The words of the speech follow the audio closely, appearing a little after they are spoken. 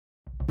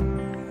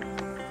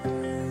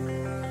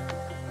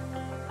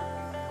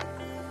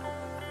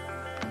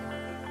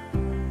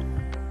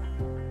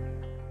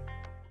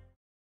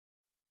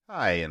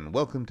Hi, and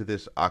welcome to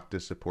this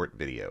Okta support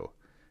video.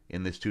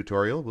 In this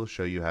tutorial, we'll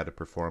show you how to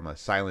perform a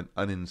silent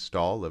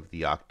uninstall of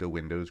the Okta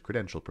Windows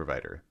Credential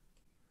Provider.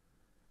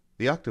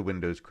 The Okta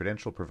Windows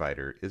Credential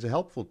Provider is a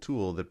helpful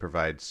tool that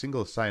provides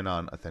single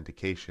sign-on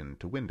authentication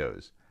to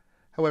Windows.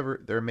 However,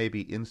 there may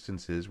be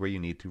instances where you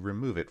need to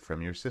remove it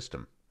from your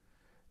system.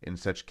 In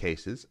such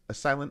cases, a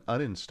silent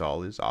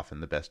uninstall is often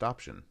the best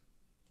option.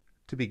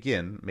 To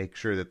begin, make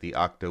sure that the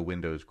Okta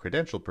Windows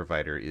Credential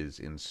Provider is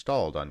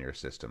installed on your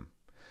system.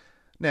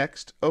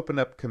 Next, open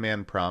up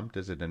Command Prompt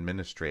as an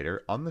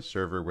administrator on the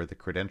server where the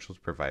Credentials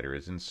Provider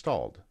is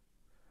installed.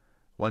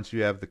 Once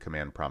you have the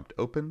Command Prompt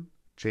open,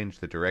 change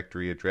the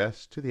directory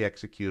address to the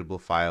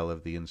executable file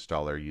of the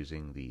installer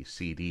using the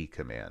cd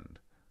command.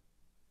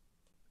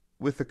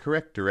 With the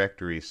correct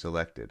directory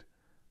selected,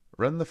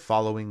 run the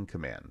following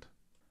command.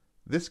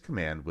 This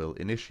command will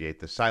initiate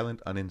the silent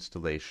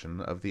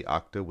uninstallation of the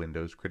Okta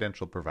Windows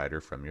Credential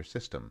Provider from your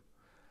system.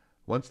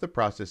 Once the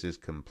process is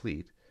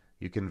complete,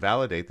 you can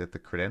validate that the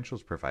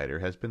Credentials Provider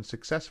has been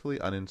successfully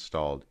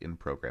uninstalled in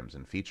Programs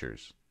and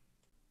Features.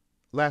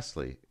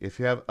 Lastly, if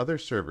you have other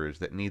servers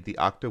that need the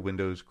Okta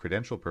Windows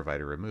Credential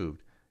Provider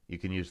removed, you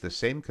can use the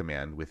same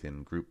command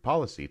within Group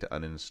Policy to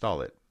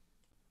uninstall it.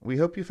 We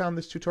hope you found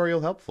this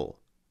tutorial helpful.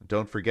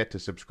 Don't forget to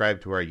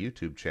subscribe to our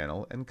YouTube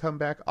channel and come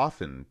back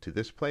often to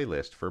this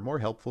playlist for more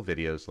helpful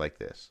videos like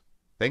this.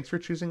 Thanks for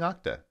choosing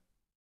Okta.